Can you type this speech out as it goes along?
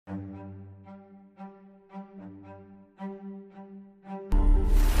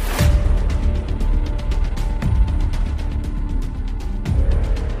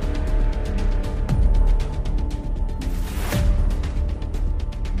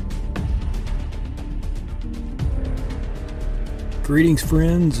Greetings,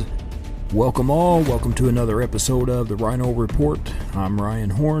 friends. Welcome to another episode of the Rhino Report. I'm Ryan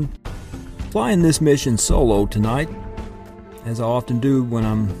Horn. Flying this mission solo tonight. As I often do when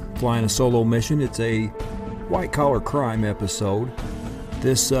I'm flying a solo mission, it's a white-collar crime episode.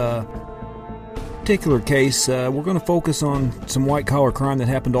 This particular case, we're going to focus on some white-collar crime that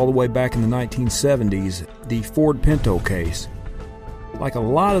happened all the way back in the 1970s, the Ford Pinto case. Like a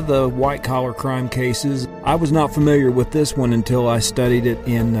lot of the white-collar crime cases, I was not familiar with this one until I studied it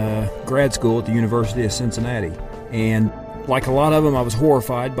in grad school at the University of Cincinnati. And like a lot of them, I was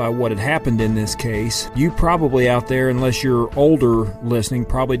horrified by what had happened in this case. You probably out there, unless you're older listening,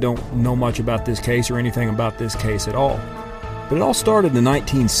 probably don't know much about this case or anything about this case at all. But it all started in the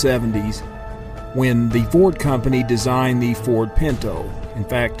 1970s when the Ford company designed the Ford Pinto. In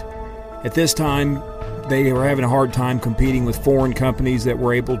fact, at this time, they were having a hard time competing with foreign companies that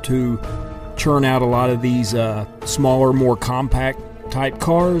were able to churn out a lot of these smaller, more compact type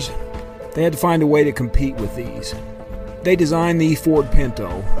cars. They had to find a way to compete with these. They designed the Ford Pinto,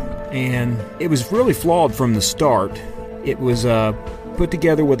 and it was really flawed from the start. It was put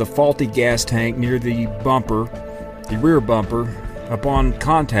together with a faulty gas tank near the bumper, the rear bumper. Upon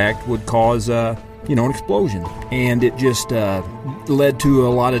contact would cause an explosion, and it just led to a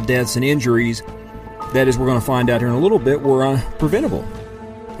lot of deaths and injuries that, as we're going to find out here in a little bit, were preventable.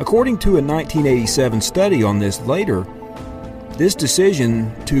 According to a 1987 study on this later, this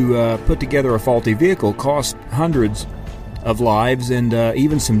decision to put together a faulty vehicle cost hundreds of lives and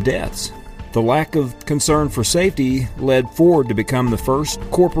even some deaths. The lack of concern for safety led Ford to become the first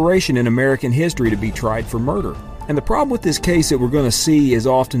corporation in American history to be tried for murder. And the problem with this case that we're going to see is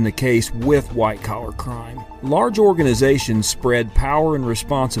often the case with white-collar crime. Large organizations spread power and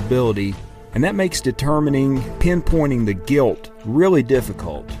responsibility, and that makes pinpointing the guilt really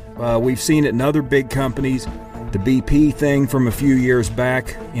difficult. We've seen it in other big companies. The BP thing from a few years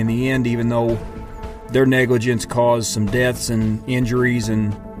back, in the end, even though their negligence caused some deaths and injuries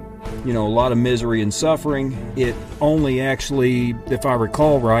and, a lot of misery and suffering, it only actually, if I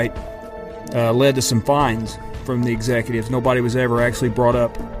recall right, led to some fines from the executives. Nobody was ever actually brought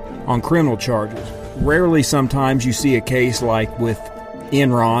up on criminal charges. Rarely sometimes you see a case like with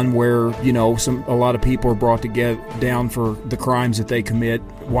Enron, where a lot of people are brought down for the crimes that they commit,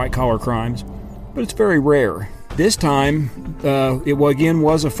 white-collar crimes, but it's very rare. This time, it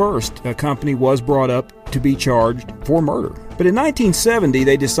was a first. A company was brought up to be charged for murder. But in 1970,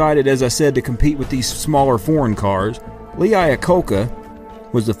 they decided, as I said, to compete with these smaller foreign cars. Lee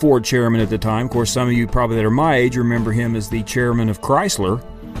Iacocca was the Ford chairman at the time. Of course, some of you probably that are my age remember him as the chairman of Chrysler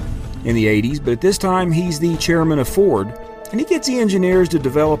in the 80s, but at this time, he's the chairman of Ford. And he gets the engineers to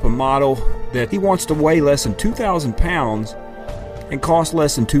develop a model that he wants to weigh less than 2,000 pounds and cost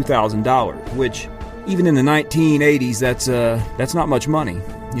less than $2,000, which even in the 1980s, that's not much money.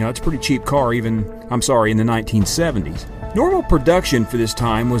 It's a pretty cheap car in the 1970s. Normal production for this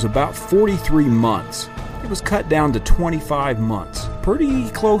time was about 43 months. It was cut down to 25 months. Pretty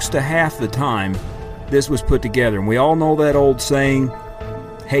close to half the time this was put together. And we all know that old saying,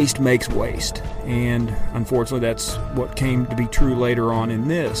 haste makes waste. And unfortunately, that's what came to be true later on in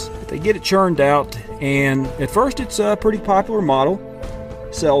this. But they get it churned out, and at first it's a pretty popular model.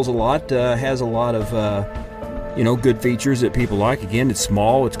 Sells a lot, has a lot of, good features that people like. Again, it's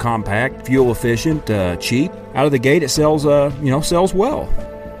small, it's compact, fuel efficient, cheap. Out of the gate, it sells well.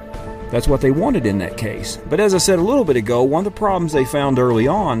 That's what they wanted in that case. But as I said a little bit ago, one of the problems they found early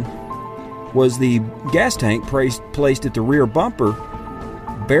on was the gas tank placed at the rear bumper.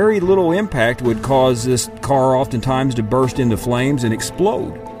 Very little impact would cause this car oftentimes to burst into flames and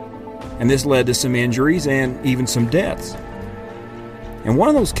explode. And this led to some injuries and even some deaths. And one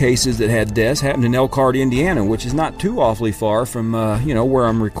of those cases that had deaths happened in Elkhart, Indiana, which is not too awfully far from, where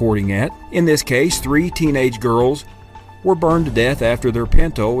I'm recording at. In this case, 3 teenage girls were burned to death after their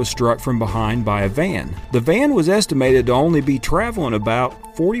Pinto was struck from behind by a van. The van was estimated to only be traveling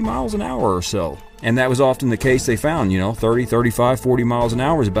about 40 miles an hour or so. And that was often the case they found, 30, 35, 40 miles an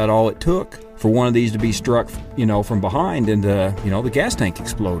hour is about all it took for one of these to be struck, from behind and, the gas tank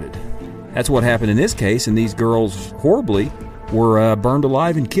exploded. That's what happened in this case, and these girls horribly were burned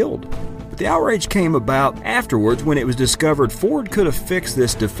alive and killed. But the outrage came about afterwards when it was discovered Ford could have fixed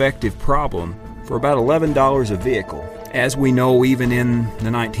this defective problem for about $11 a vehicle. As we know, even in the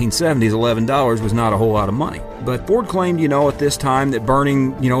 1970s, $11 was not a whole lot of money. But Ford claimed, at this time that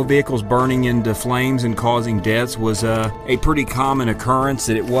burning, vehicles burning into flames and causing deaths was a pretty common occurrence,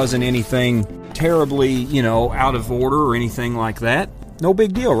 that it wasn't anything terribly, out of order or anything like that. No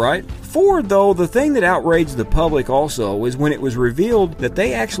big deal, right? Ford, though, the thing that outraged the public also is when it was revealed that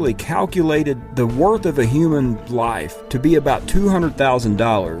they actually calculated the worth of a human life to be about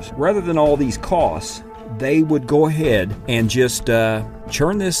 $200,000. Rather than all these costs, they would go ahead and just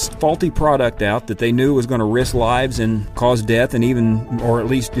churn this faulty product out that they knew was going to risk lives and cause death and even, or at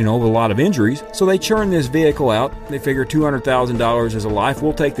least, a lot of injuries. So they churned this vehicle out. They figure $200,000 is a life.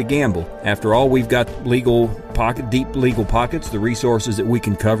 We'll take the gamble. After all, we've got deep legal pockets, the resources that we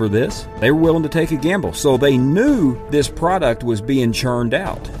can cover this. They were willing to take a gamble. So they knew this product was being churned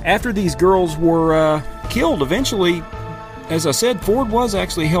out. After these girls were killed, eventually, as I said, Ford was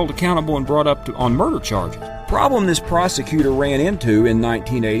actually held accountable and brought up on murder charges. Problem this prosecutor ran into in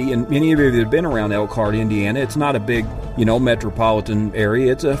 1980, and many of you that have been around Elkhart, Indiana, it's not a big, metropolitan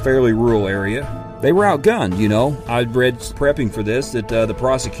area. It's a fairly rural area. They were outgunned, I'd read prepping for this that the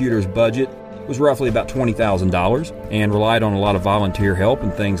prosecutor's budget was roughly about $20,000 and relied on a lot of volunteer help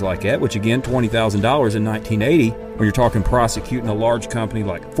and things like that, which again, $20,000 in 1980, when you're talking prosecuting a large company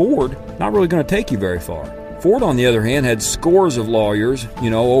like Ford, not really going to take you very far. Ford, on the other hand, had scores of lawyers,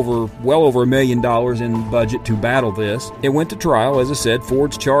 well over $1 million in budget to battle this. It went to trial. As I said,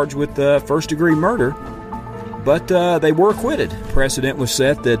 Ford's charged with first-degree murder, but they were acquitted. Precedent was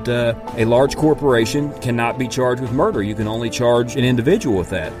set that a large corporation cannot be charged with murder. You can only charge an individual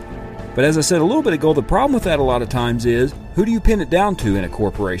with that. But as I said a little bit ago, the problem with that a lot of times is, who do you pin it down to in a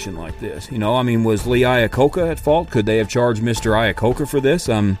corporation like this? Was Lee Iacocca at fault? Could they have charged Mr. Iacocca for this?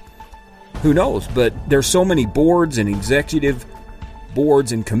 Who knows? But there's so many boards and executive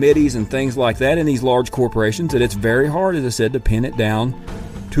boards and committees and things like that in these large corporations that it's very hard, as I said, to pin it down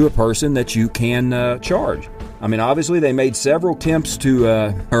to a person that you can charge. Obviously they made several attempts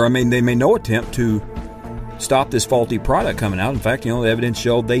they made no attempt to stop this faulty product coming out. In fact, the evidence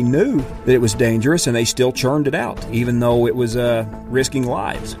showed they knew that it was dangerous and they still churned it out, even though it was risking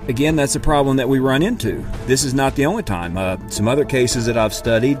lives. Again, that's a problem that we run into. This is not the only time. Some other cases that I've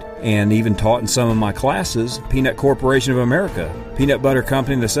studied and even taught in some of my classes, Peanut Corporation of America, peanut butter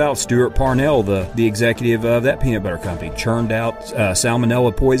company in the South, Stuart Parnell, the executive of that peanut butter company, churned out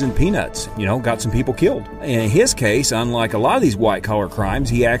salmonella poisoned peanuts, got some people killed. In his case, unlike a lot of these white collar crimes,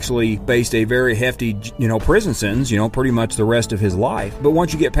 he actually faced a very hefty, prison sentence, pretty much the rest of his life. But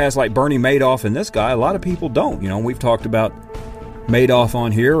once you get past like Bernie Madoff and this guy, a lot of people don't. We've talked about Madoff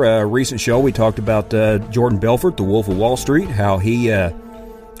on here. A recent show, we talked about Jordan Belfort, the Wolf of Wall Street, how he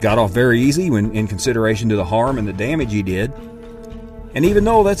got off very easy when in consideration to the harm and the damage he did. And even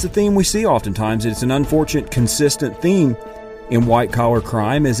though that's the theme we see oftentimes, it's an unfortunate, consistent theme in white-collar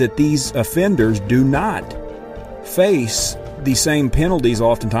crime, is that these offenders do not face the same penalties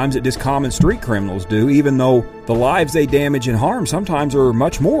oftentimes that just common street criminals do, even though the lives they damage and harm sometimes are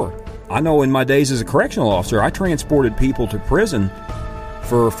much more. I know in my days as a correctional officer, I transported people to prison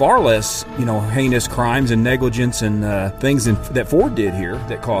for far less, heinous crimes and negligence and things that Ford did here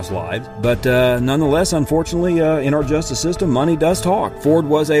that cost lives. But nonetheless, unfortunately, in our justice system, money does talk. Ford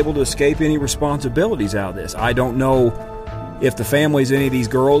was able to escape any responsibilities out of this. I don't know if the families of any of these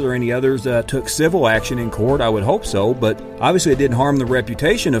girls or any others took civil action in court. I would hope so, but obviously it didn't harm the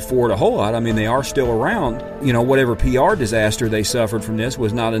reputation of Ford a whole lot. They are still around. Whatever PR disaster they suffered from this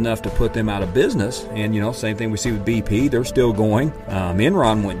was not enough to put them out of business. And, same thing we see with BP. They're still going.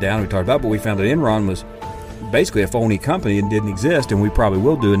 Enron went down, we talked about, but we found that Enron was basically a phony company and didn't exist, and we probably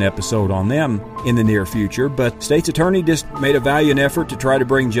will do an episode on them in the near future. But state's attorney just made a valiant effort to try to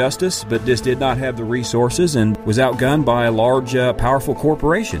bring justice, but just did not have the resources and was outgunned by a large, powerful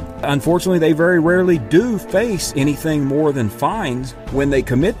corporation. Unfortunately, they very rarely do face anything more than fines when they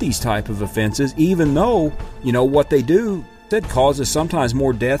commit these type of offenses, even though, what they do that causes sometimes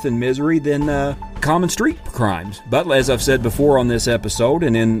more death and misery than common street crimes. But as I've said before on this episode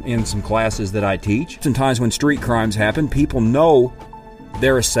and in some classes that I teach, sometimes when street crimes happen, people know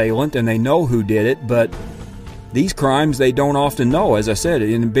their assailant and they know who did it, but these crimes they don't often know. As I said,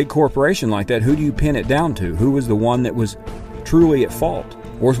 in a big corporation like that, who do you pin it down to? Who was the one that was truly at fault?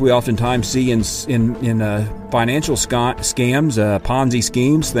 Or as we oftentimes see in financial scams, Ponzi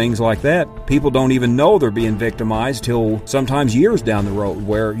schemes, things like that, people don't even know they're being victimized till sometimes years down the road,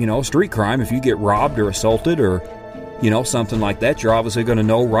 where, street crime, if you get robbed or assaulted or, something like that, you're obviously going to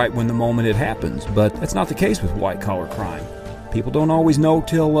know right when the moment it happens. But that's not the case with white-collar crime. People don't always know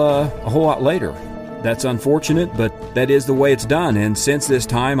till a whole lot later. That's unfortunate, but that is the way it's done. And since this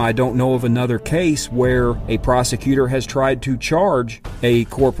time, I don't know of another case where a prosecutor has tried to charge a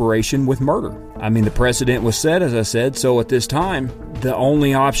corporation with murder. The precedent was set, as I said, so at this time, the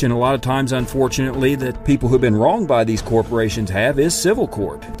only option a lot of times, unfortunately, that people who've been wronged by these corporations have is civil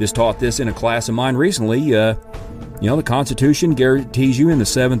court. Just taught this in a class of mine recently. The Constitution guarantees you in the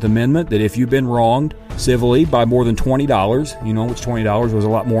 7th Amendment that if you've been wronged civilly by more than $20, which $20 was a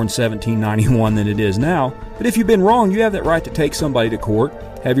lot more in 1791 than it is now, but if you've been wronged, you have that right to take somebody to court,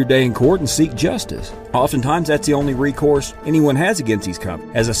 have your day in court, and seek justice. Oftentimes, that's the only recourse anyone has against these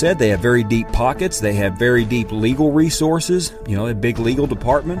companies. As I said, they have very deep pockets. They have very deep legal resources. They have big legal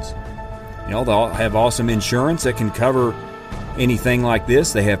departments. They'll have awesome insurance that can cover anything like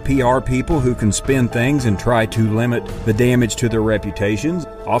this. They have PR people who can spin things and try to limit the damage to their reputations.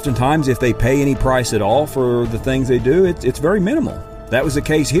 Oftentimes, if they pay any price at all for the things they do, it's very minimal. That was the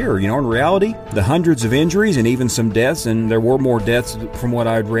case here. In reality, the hundreds of injuries and even some deaths, and there were more deaths from what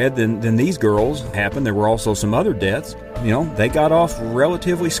I'd read than these girls happened. There were also some other deaths. They got off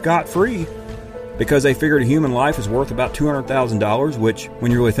relatively scot-free because they figured a human life is worth about $200,000, which, when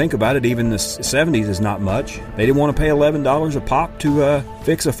you really think about it, even in the 70s is not much. They didn't want to pay $11 a pop to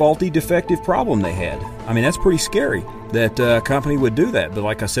fix a faulty, defective problem they had. That's pretty scary that a company would do that. But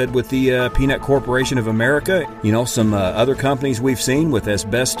like I said, with the Peanut Corporation of America, some other companies we've seen with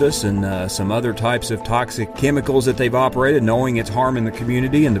asbestos and some other types of toxic chemicals that they've operated, knowing it's harming the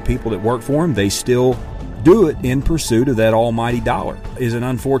community and the people that work for them, they still do it in pursuit of that almighty dollar. Is an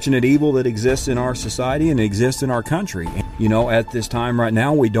unfortunate evil that exists in our society and exists in our country. At this time right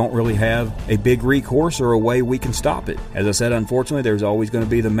now, we don't really have a big recourse or a way we can stop it. As I said, unfortunately, there's always going to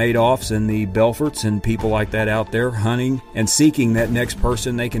be the Madoffs and the Belforts and people like that out there hunting and seeking that next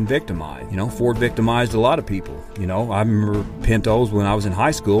person they can victimize. Ford victimized a lot of people. I remember Pintos when I was in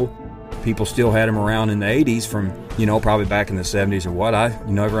high school. People still had them around in the 80s from, probably back in the 70s or what. I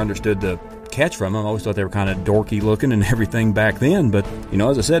never understood the catch from them. I always thought they were kind of dorky looking and everything back then, but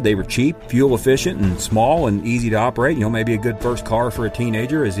as I said, they were cheap, fuel efficient, and small and easy to operate. Maybe a good first car for a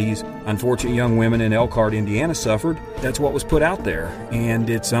teenager, as these unfortunate young women in Elkhart, Indiana suffered. That's what was put out there, and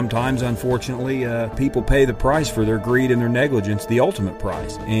it's sometimes, unfortunately, people pay the price for their greed and their negligence, the ultimate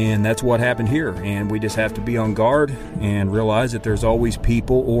price, and that's what happened here. And we just have to be on guard and realize that there's always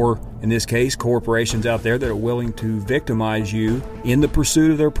people, or in this case, corporations out there that are willing to victimize you in the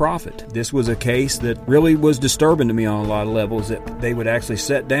pursuit of their profit. This was a case that really was disturbing to me on a lot of levels, that they would actually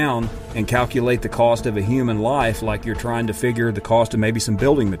sit down and calculate the cost of a human life like you're trying to figure the cost of maybe some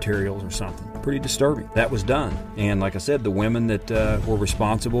building materials or something. Pretty disturbing. That was done. And like I said, the women that were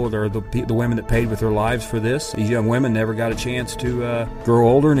responsible, they're the women that paid with their lives for this. These young women never got a chance to grow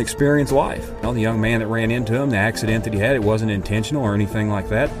older and experience life. The young man that ran into him, the accident that he had, it wasn't intentional or anything like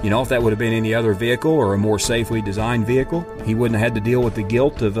that. If that would have been any other vehicle or a more safely designed vehicle, he wouldn't have had to deal with the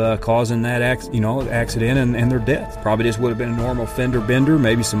guilt of causing that accident and their death. Probably just would have been a normal fender bender,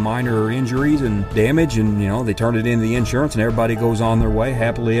 maybe some minor injuries and damage, and they turned it into the insurance and everybody goes on their way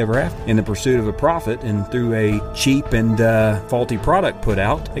happily ever after in the pursuit of a profit, and through a cheap and faulty product put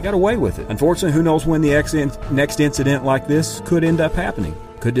out, they got away with it. Unfortunately, who knows when the next incident like this could end up happening.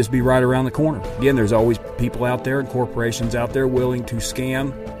 Could just be right around the corner. Again, there's always people out there and corporations out there willing to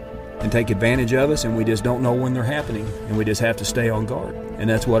scam and take advantage of us, and we just don't know when they're happening, and we just have to stay on guard. And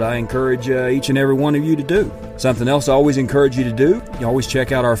that's what I encourage each and every one of you to do. Something else I always encourage you to do, you always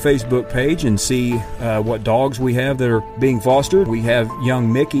check out our Facebook page and see what dogs we have that are being fostered. We have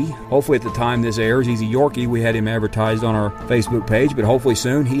young Mickey. Hopefully at the time this airs, he's a Yorkie. We had him advertised on our Facebook page, but hopefully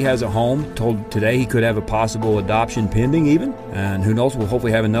soon he has a home. Told today he could have a possible adoption pending even, and who knows, we'll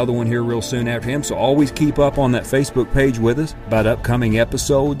hopefully have another one here real soon after him. So always keep up on that Facebook page with us about upcoming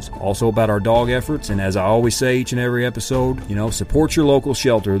episodes, also about our dog efforts. And as I always say each and every episode, support your local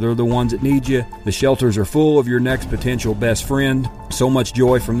shelter. They're the ones that need you. The shelters are full of your next potential best friend. So much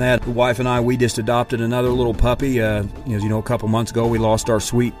joy from that. The wife and I, we just adopted another little puppy. As you know, a couple months ago, we lost our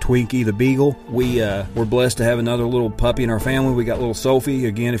sweet Twinkie, the Beagle. We were blessed to have another little puppy in our family. We got little Sophie.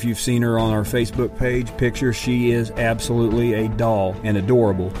 Again, if you've seen her on our Facebook page picture, she is absolutely a doll and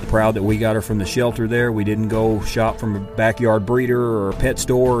adorable. Proud that we got her from the shelter there. We didn't go shop from a backyard breeder or a pet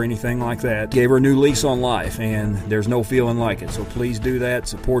store or anything like that. Gave her a new lease on life, and there's no feeling like it. So please do that.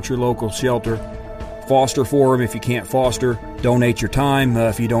 Support your local shelter. Foster for them if you can't foster. Donate your time.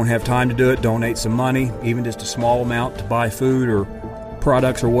 If you don't have time to do it, donate some money. Even just a small amount to buy food or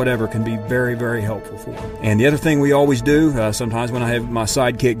products or whatever can be very, very helpful for them. And the other thing we always do, sometimes when I have my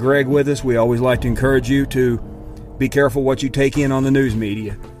sidekick Greg with us, we always like to encourage you to be careful what you take in on the news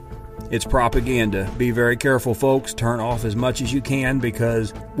media. It's propaganda. Be very careful, folks. Turn off as much as you can,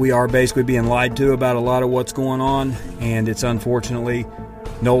 because we are basically being lied to about a lot of what's going on, and it's unfortunately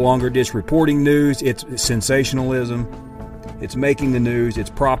no longer just reporting news. It's sensationalism. It's making the news. It's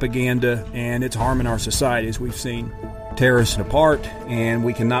propaganda, and it's harming our society, as we've seen. Tear us apart, and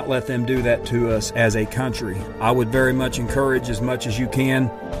we cannot let them do that to us as a country. I would very much encourage, as much as you can,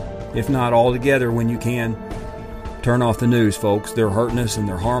 if not all together when you can, Turn off the news, folks. They're hurting us and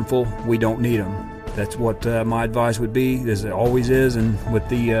they're harmful. We don't need them. That's what my advice would be, as it always is. And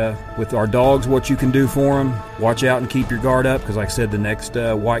with our dogs, what you can do for them, watch out and keep your guard up, because like I said, the next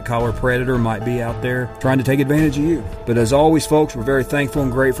white-collar predator might be out there trying to take advantage of you. But as always, folks, we're very thankful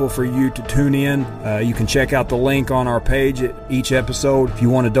and grateful for you to tune in. You can check out the link on our page at each episode. If you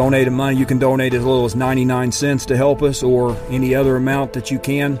want to donate money, you can donate as little as 99 cents to help us, or any other amount that you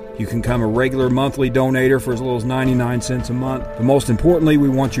can. You can become a regular monthly donator for as little as 99 cents a month. But most importantly, we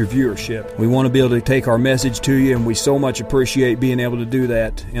want your viewership. We want to be able to take our message to you, and we so much appreciate being able to do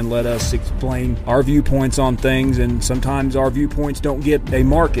that and let us explain our viewpoints on things. And sometimes our viewpoints don't get a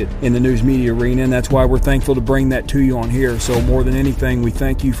market in the news media arena, and that's why we're thankful to bring that to you on here. So more than anything, we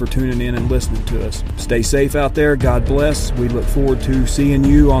thank you for tuning in and listening to us. Stay safe out there. God bless. We look forward to seeing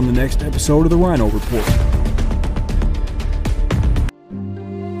you on the next episode of the Rhino Report.